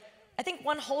different. Like, I think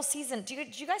one whole season, do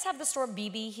you guys have the store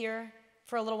BB here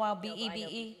for a little while?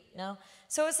 BEBE? No?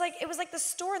 So it was like the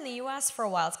store in the US for a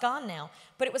while. It's gone now.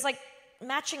 But it was like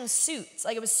matching suits.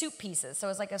 Like, it was suit pieces. So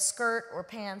it was like a skirt or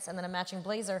pants and then a matching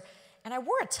blazer. And I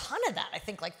wore a ton of that, I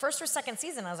think, like first or second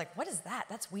season. I was like, what is that?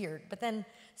 That's weird. But then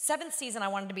 7th season, I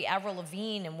wanted to be Avril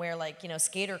Lavigne and wear like,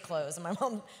 skater clothes.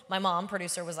 And my mom,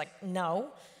 producer, was like,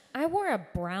 no. I wore a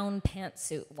brown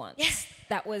pantsuit once. Yes.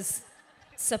 That was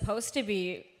supposed to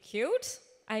be cute.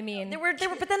 I mean,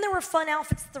 but then there were fun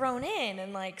outfits thrown in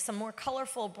and like some more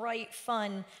colorful, bright,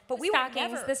 fun. But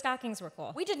the stockings were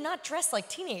cool. We did not dress like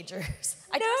teenagers.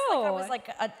 I dressed like I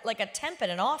was like a temp in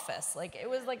an office. Like it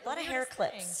was like A lot of hair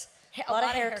clips. A lot of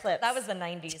hair clips. That was the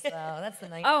 90s, though. That's the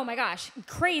 90s. Oh my gosh,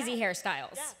 crazy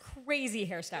hairstyles. Yeah. Crazy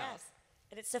hairstyles. Yes.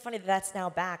 And it's so funny that that's now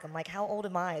back. I'm like, how old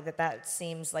am I that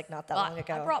seems like not that long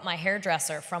ago? I brought my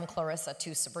hairdresser from Clarissa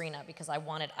to Sabrina because I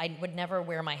would never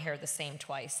wear my hair the same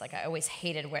twice. Like I always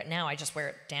hated now I just wear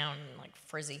it down like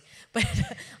frizzy. But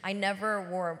I never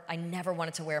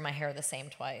wanted to wear my hair the same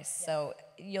twice. Yeah. So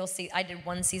you'll see, I did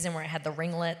one season where I had the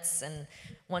ringlets and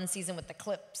one season with the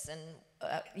clips and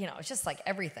it's just like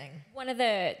everything. One of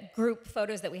the group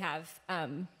photos that we have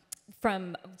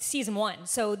from season 1.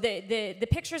 So the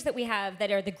pictures that we have that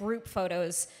are the group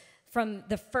photos from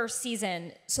the first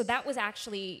season. So that was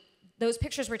actually, those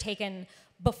pictures were taken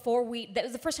before that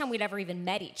was the first time we'd ever even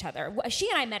met each other. She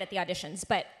and I met at the auditions,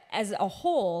 but as a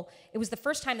whole, it was the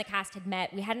first time the cast had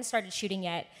met. We hadn't started shooting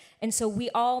yet. And so we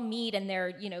all meet and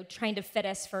they're, trying to fit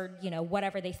us for,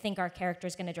 whatever they think our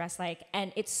character's gonna dress like.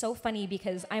 And it's so funny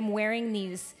because I'm wearing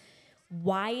these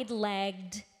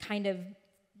wide-legged kind of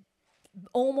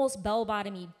almost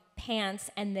bell-bottomy pants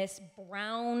and this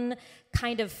brown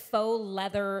kind of faux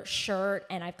leather shirt,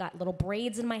 and I've got little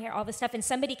braids in my hair, all this stuff. And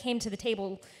somebody came to the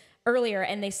table earlier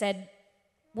and they said,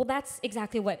 well, that's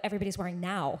exactly what everybody's wearing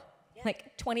now. Yeah.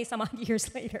 Like 20 some odd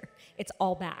years later, it's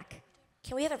all back.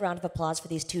 Can we have a round of applause for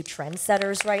these two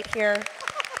trendsetters right here?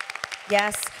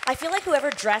 Yes. I feel like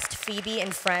whoever dressed Phoebe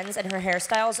in Friends and her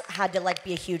hairstyles had to like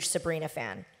be a huge Sabrina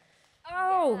fan.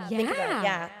 Oh, yeah. Think about it.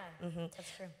 Yeah. Mm-hmm.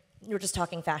 That's true. You were just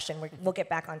talking fashion. We'll get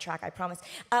back on track, I promise.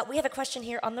 We have a question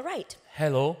here on the right.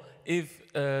 Hello.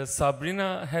 If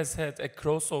Sabrina has had a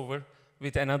crossover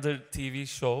with another TV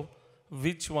show,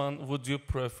 which one would you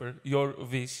prefer? Your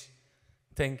wish.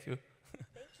 Thank you.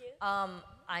 Thank you.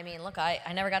 I mean, look,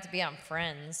 I never got to be on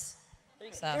Friends.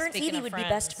 So Her and Phoebe would be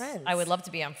best friends. I would love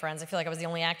to be on Friends. I feel like I was the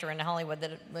only actor in Hollywood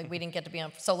that we didn't get to be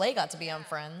on. Soleil got to be on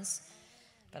Friends.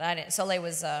 But I didn't. Soleil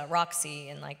was Roxy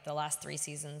in like the last 3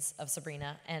 seasons of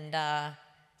Sabrina, and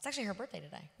it's actually her birthday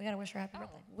today. We gotta wish her happy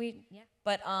birthday.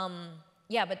 But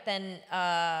but then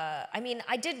I mean,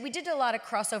 we did a lot of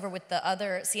crossover with the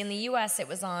other. See, in the U.S. it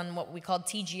was on what we called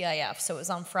TGIF, so it was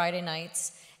on Friday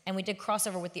nights, and we did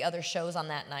crossover with the other shows on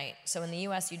that night. So in the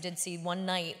U.S. you did see one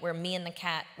night where me and the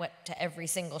cat went to every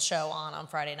single show on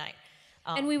Friday night.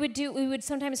 And we would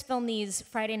sometimes film these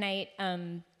Friday night.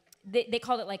 They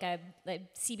called it like a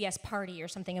CBS party or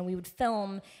something, and we would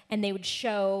film, and they would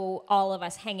show all of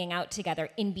us hanging out together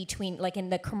in between, like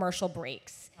in the commercial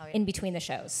breaks, in between the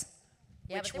shows.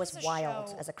 Yeah, which was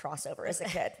wild as a crossover as a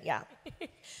kid, yeah.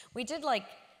 We did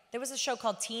there was a show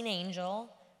called Teen Angel,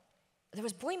 there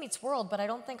was Boy Meets World, but I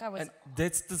don't think I was. And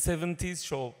that's the 70s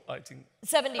show, I think.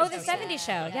 70s. Oh, the 70s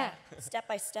show, yeah. Step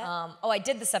by step. I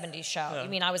did the 70s show. Yeah. You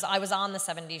mean I was on the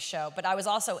 70s show, but I was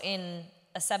also in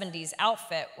a 70s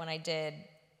outfit when I did.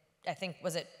 I think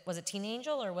was it Teen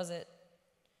Angel or was it?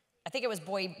 I think it was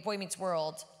Boy Meets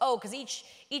World. Oh, because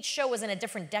each show was in a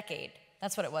different decade.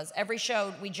 That's what it was. Every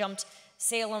show we jumped.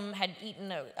 Salem had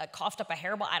eaten coughed up a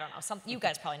hairball. I don't know. You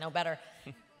guys probably know better.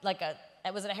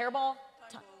 Was it a hairball?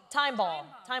 Time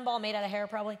ball made out of hair,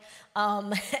 probably.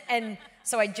 And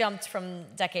so I jumped from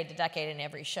decade to decade in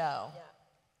every show. Yeah.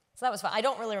 So that was fun. I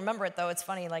don't really remember it, though. It's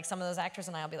funny, like, some of those actors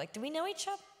and I will be like, do we know each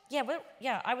other?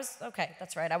 Yeah, I was, okay,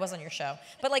 that's right, I was on your show.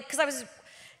 But, like, because I was,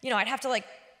 I'd have to, like,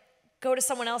 go to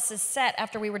someone else's set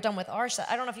after we were done with our set.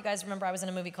 I don't know if you guys remember, I was in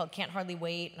a movie called Can't Hardly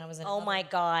Wait, and I was in my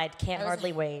God, Can't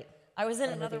Hardly Wait. I was in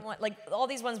another one, like all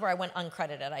these ones where I went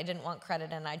uncredited. I didn't want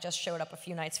credit, and I just showed up a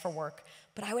few nights for work.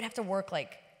 But I would have to work,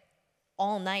 like,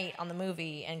 all night on the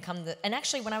movie and and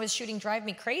actually when I was shooting Drive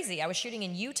Me Crazy, I was shooting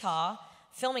in Utah,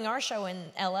 filming our show in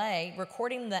LA,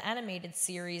 recording the animated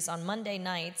series on Monday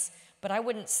nights, but I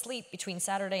wouldn't sleep between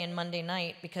Saturday and Monday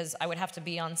night because I would have to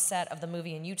be on set of the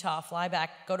movie in Utah, fly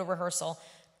back, go to rehearsal,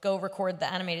 go record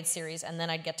the animated series, and then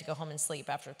I'd get to go home and sleep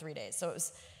after 3 days. So it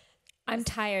was... I'm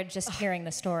tired just hearing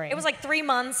the story. It was like 3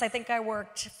 months. I think I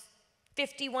worked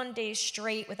 51 days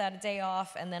straight without a day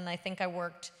off, and then I think I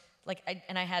worked, I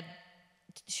had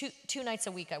two nights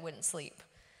a week I wouldn't sleep.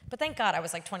 But thank God I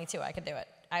was like 22, I could do it.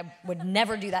 I would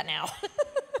never do that now.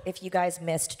 If you guys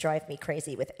missed Drive Me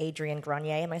Crazy with Adrienne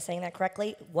Grenier, am I saying that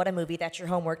correctly? What a movie. That's your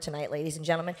homework tonight, ladies and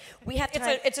gentlemen. We have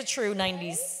time. It's a true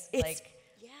 90s,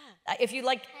 if you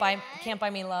liked Can't Buy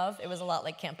Me Love, it was a lot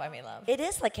like Can't Buy Me Love. It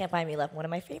is like Can't Buy Me Love, one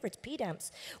of my favorites,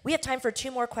 P-Dumps. We have time for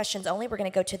 2 more questions only. We're going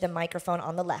to go to the microphone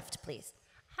on the left, please.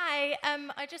 Hi,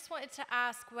 I just wanted to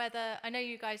ask whether, I know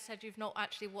you guys said you've not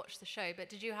actually watched the show, but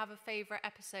did you have a favourite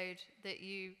episode that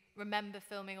you remember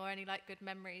filming or any like good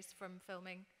memories from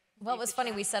filming? Well, it was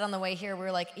funny, we said on the way here, we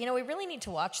were like, we really need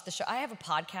to watch the show. I have a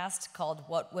podcast called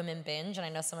What Women Binge, and I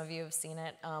know some of you have seen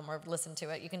it or listened to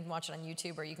it. You can watch it on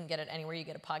YouTube or you can get it anywhere you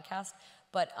get a podcast.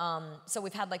 But, so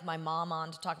we've had like my mom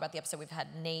on to talk about the episode. We've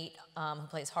had Nate, who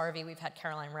plays Harvey. We've had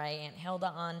Caroline Ray and Hilda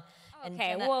on. And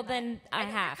okay, Jenna, well then I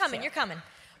have You're coming.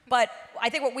 But I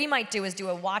think what we might do is do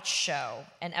a watch show,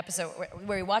 an episode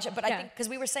where we watch it. But I think, because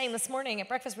we were saying this morning at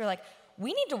breakfast, we were like,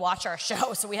 we need to watch our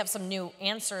show so we have some new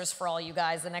answers for all you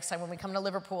guys the next time when we come to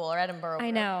Liverpool or Edinburgh.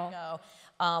 I know.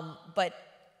 But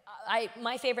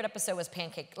my favorite episode was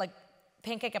Pancake. Like,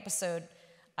 Pancake episode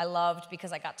I loved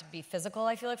because I got to be physical,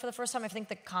 I feel like, for the first time. I think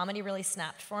the comedy really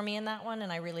snapped for me in that one,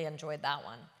 and I really enjoyed that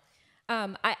one.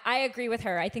 I agree with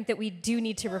her. I think that we do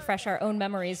need to refresh our own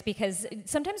memories because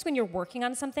sometimes when you're working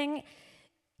on something,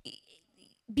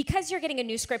 because you're getting a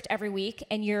new script every week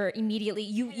and you're immediately,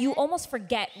 you almost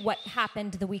forget what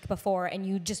happened the week before and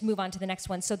you just move on to the next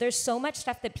one. So there's so much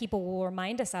stuff that people will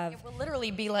remind us of. It will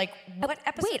literally be like, what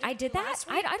episode? Wait, I did that?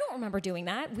 I don't remember doing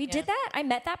that. We did that? I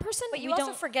met that person? But you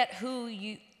also forget who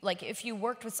you, like, if you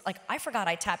worked with, like, I forgot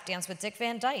I tap danced with Dick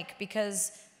Van Dyke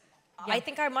because I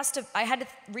think I had to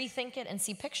rethink it and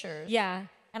see pictures. Yeah.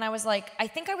 And I was like, I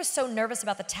think I was so nervous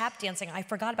about the tap dancing, I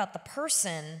forgot about the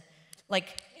person.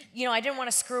 Like, I didn't want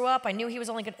to screw up. I knew he was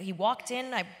only good. He walked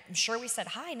in. I'm sure we said,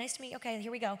 hi, nice to meet you. Okay,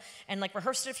 here we go. And like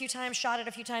rehearsed it a few times, shot it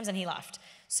a few times, and he left.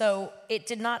 So it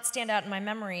did not stand out in my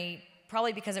memory,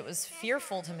 probably because it was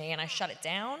fearful to me and I shut it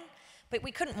down. But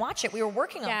we couldn't watch it. We were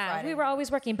working on Friday. Yeah, we were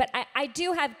always working. But I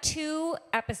do have 2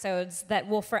 episodes that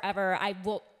will forever, I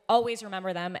will always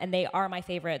remember them, and they are my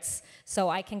favorites. So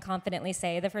I can confidently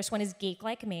say the first one is Geek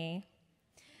Like Me.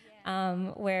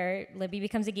 Where Libby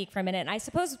becomes a geek for a minute. And I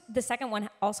suppose the second one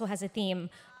also has a theme.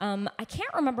 I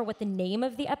can't remember what the name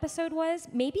of the episode was.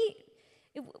 Maybe,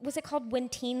 was it called When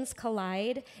Teens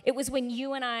Collide? It was when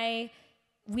you and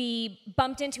we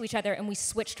bumped into each other and we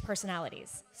switched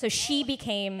personalities. So she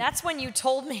became... That's when you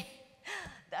told me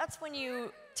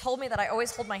that I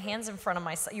always hold my hands in front of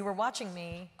myself. You were watching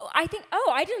me. I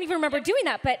didn't even remember doing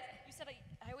that, but... You said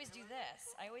I always do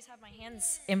this. I always have my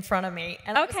hands in front of me.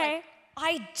 And okay.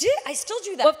 I did. I still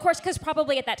do that. Well, of course, because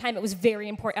probably at that time it was very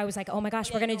important. I was like, oh my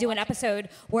gosh, we're going to do an episode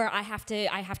where I have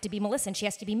to be Melissa and she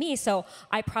has to be me. So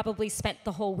I probably spent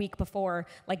the whole week before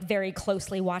like very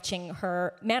closely watching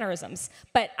her mannerisms.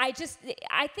 But I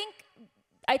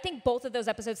think both of those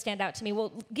episodes stand out to me.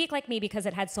 Well, Geek Like Me because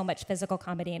it had so much physical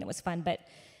comedy and it was fun. But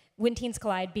When Teens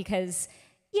Collide because,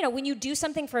 when you do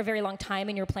something for a very long time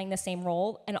and you're playing the same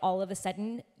role and all of a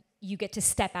sudden you get to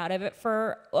step out of it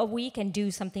for a week and do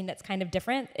something that's kind of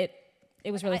different,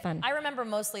 it was really fun. I remember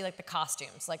mostly like the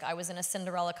costumes. Like I was in a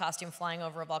Cinderella costume flying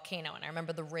over a volcano, and I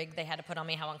remember the rig they had to put on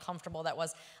me, how uncomfortable that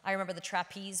was. I remember the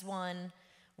trapeze one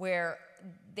where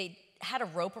they had a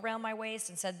rope around my waist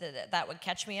and said that that would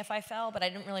catch me if I fell, but I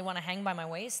didn't really want to hang by my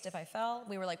waist if I fell.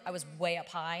 We were like, I was way up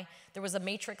high. There was a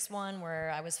Matrix one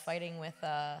where I was fighting with,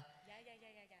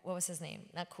 what was his name?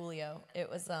 Not Coolio. It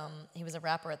was, he was a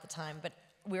rapper at the time, but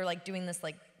we were like doing this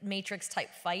like Matrix type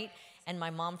fight, and my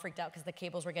mom freaked out because the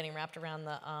cables were getting wrapped around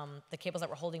the cables that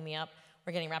were holding me up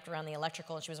were getting wrapped around the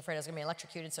electrical, and she was afraid I was gonna be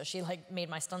electrocuted, so she like made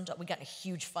my stunt. We got in a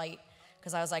huge fight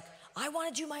because I was like, I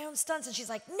want to do my own stunts, and she's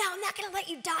like, no, I'm not gonna let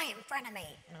you die in front of me.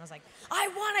 And I was like, I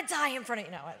want to die in front of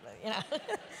you.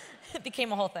 It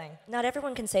became a whole thing. Not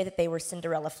everyone can say that they were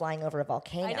Cinderella flying over a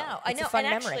volcano. I know. It's a fun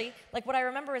and memory. actually, like what I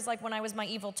remember is like when I was my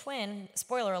evil twin.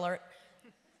 Spoiler alert.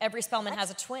 Every Spellman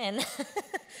has a twin,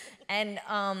 and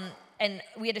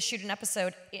we had to shoot an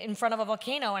episode in front of a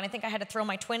volcano, and I think I had to throw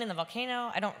my twin in the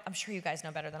volcano. I'm sure you guys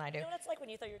know better than I do. You know what it's like when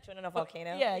you throw your twin in a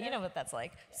volcano? Yeah, you know what that's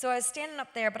like. So I was standing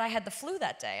up there, but I had the flu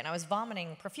that day, and I was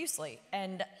vomiting profusely.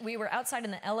 And we were outside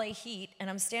in the LA heat, and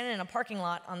I'm standing in a parking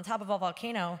lot on top of a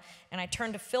volcano, and I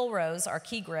turned to Phil Rose, our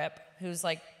key grip, who's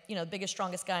like, the biggest,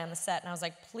 strongest guy on the set, and I was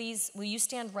like, please, will you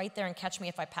stand right there and catch me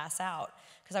if I pass out?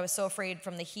 Because I was so afraid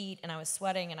from the heat, and I was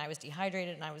sweating, and I was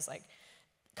dehydrated, and I was like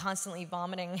constantly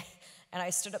vomiting. And I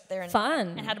stood up there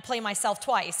and had to play myself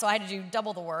twice, so I had to do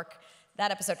double the work that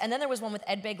episode. And then there was one with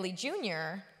Ed Begley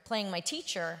Jr. playing my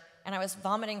teacher, and I was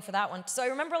vomiting for that one. So I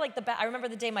remember I remember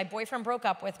the day my boyfriend broke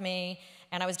up with me,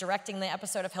 and I was directing the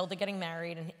episode of Hilda Getting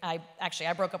Married, and I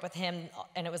broke up with him,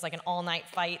 and it was like an all-night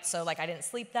fight, so like I didn't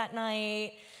sleep that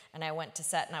night, and I went to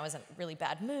set, and I was in a really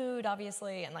bad mood,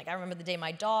 obviously, and like I remember the day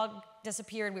my dog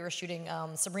disappeared. We were shooting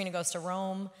Sabrina Goes to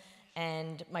Rome,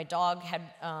 and my dog had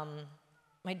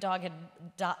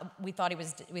died. We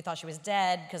thought she was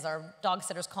dead because our dog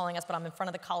sitter's calling us, but I'm in front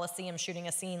of the Coliseum shooting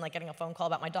a scene, like getting a phone call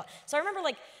about my dog. So I remember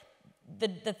like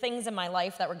the things in my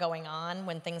life that were going on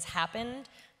when things happened,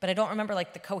 but I don't remember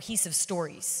like the cohesive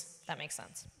stories, if that makes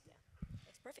sense. Yeah,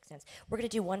 makes perfect sense. We're gonna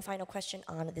do one final question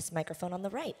on this microphone on the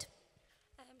right.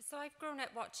 So I've grown up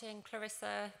watching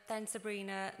Clarissa, then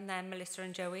Sabrina, and then Melissa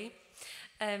and Joey.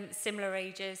 Similar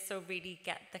ages, so really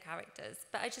get the characters.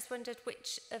 But I just wondered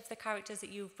which of the characters that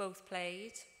you've both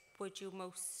played have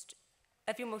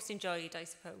you most enjoyed, I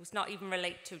suppose? Not even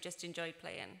relate to, just enjoyed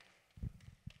playing.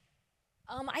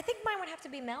 I think mine would have to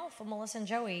be Mel from Melissa and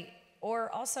Joey. Or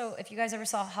also, if you guys ever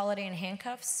saw Holiday in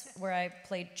Handcuffs, where I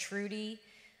played Trudy,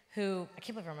 who, I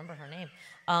can't believe I remember her name,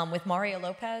 with Mario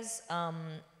Lopez.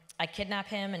 I kidnap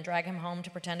him and drag him home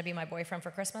to pretend to be my boyfriend for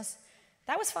Christmas.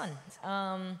 That was fun.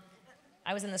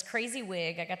 I was in this crazy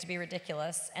wig. I got to be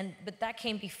ridiculous. But that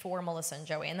came before Melissa and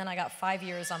Joey. And then I got 5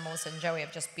 years on Melissa and Joey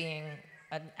of just being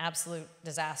an absolute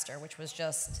disaster, which was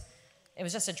just, it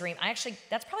was just a dream.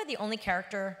 That's probably the only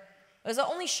character, it was the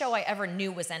only show I ever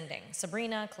knew was ending.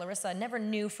 Sabrina, Clarissa, I never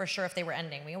knew for sure if they were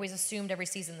ending. We always assumed every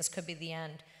season this could be the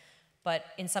end. But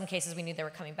in some cases, we knew they were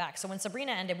coming back. So when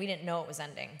Sabrina ended, we didn't know it was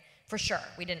ending. For sure,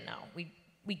 we didn't know.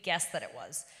 We guessed that it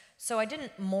was. So I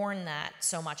didn't mourn that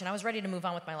so much, and I was ready to move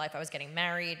on with my life. I was getting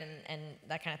married and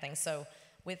that kind of thing. So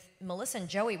with Melissa and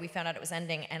Joey, we found out it was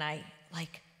ending, and I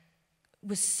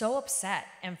was so upset,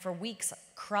 and for weeks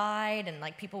cried, and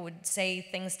like people would say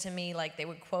things to me, like they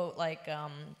would quote like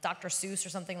Dr. Seuss or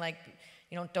something like,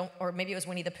 don't, or maybe it was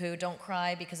Winnie the Pooh, don't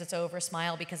cry because it's over,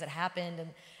 smile because it happened. And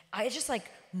I just I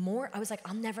was like,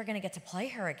 I'm never gonna get to play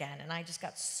her again, and I just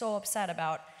got so upset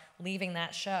about leaving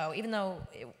that show, even though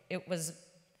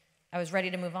I was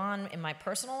ready to move on in my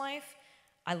personal life.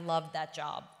 I loved that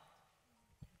job.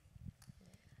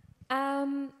 I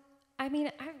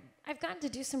mean, I've gotten to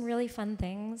do some really fun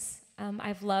things.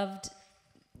 I've loved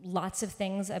lots of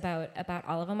things about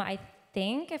all of them. I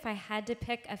think if I had to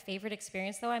pick a favorite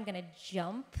experience, though, I'm going to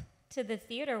jump to the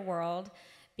theater world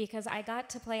because I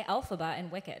got to play Elphaba in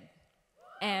Wicked.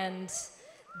 And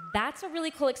that's a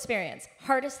really cool experience.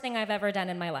 Hardest thing I've ever done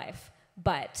in my life.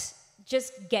 But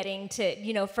just getting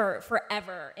to, for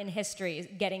forever in history,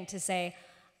 getting to say,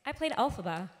 I played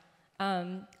Elphaba.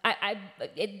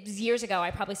 It was years ago.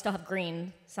 I probably still have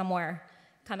green somewhere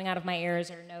coming out of my ears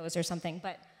or nose or something.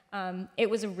 But it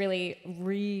was a really,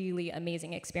 really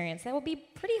amazing experience that will be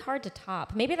pretty hard to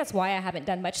top. Maybe that's why I haven't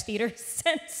done much theater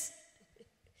since.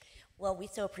 Well, we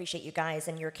so appreciate you guys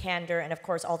and your candor and, of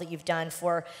course, all that you've done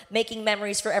for making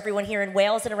memories for everyone here in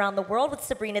Wales and around the world with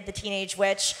Sabrina the Teenage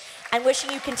Witch, and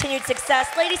wishing you continued success.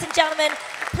 Ladies and gentlemen,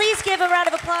 please give a round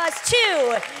of applause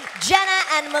to Jenna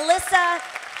and Melissa,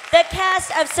 the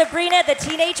cast of Sabrina the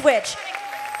Teenage Witch.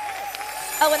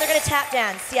 Oh, and they're going to tap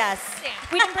dance, yes.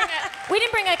 We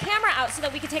didn't bring a camera out so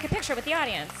that we could take a picture with the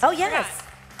audience. Oh, yes.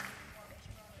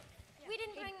 We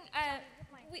didn't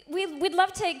bring, we'd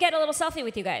love to get a little selfie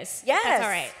with you guys. Yes. That's all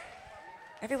right.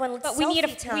 Everyone, But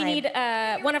selfie we need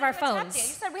one of our phones. You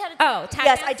said we had a Tap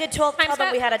Yes, dance? I did tell Time's them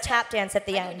up. we had a tap dance at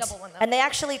the I did a end. double one, though. And they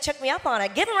actually took me up on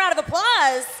it. Give them a round of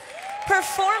applause.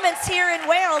 Performance here in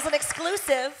Wales, an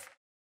exclusive.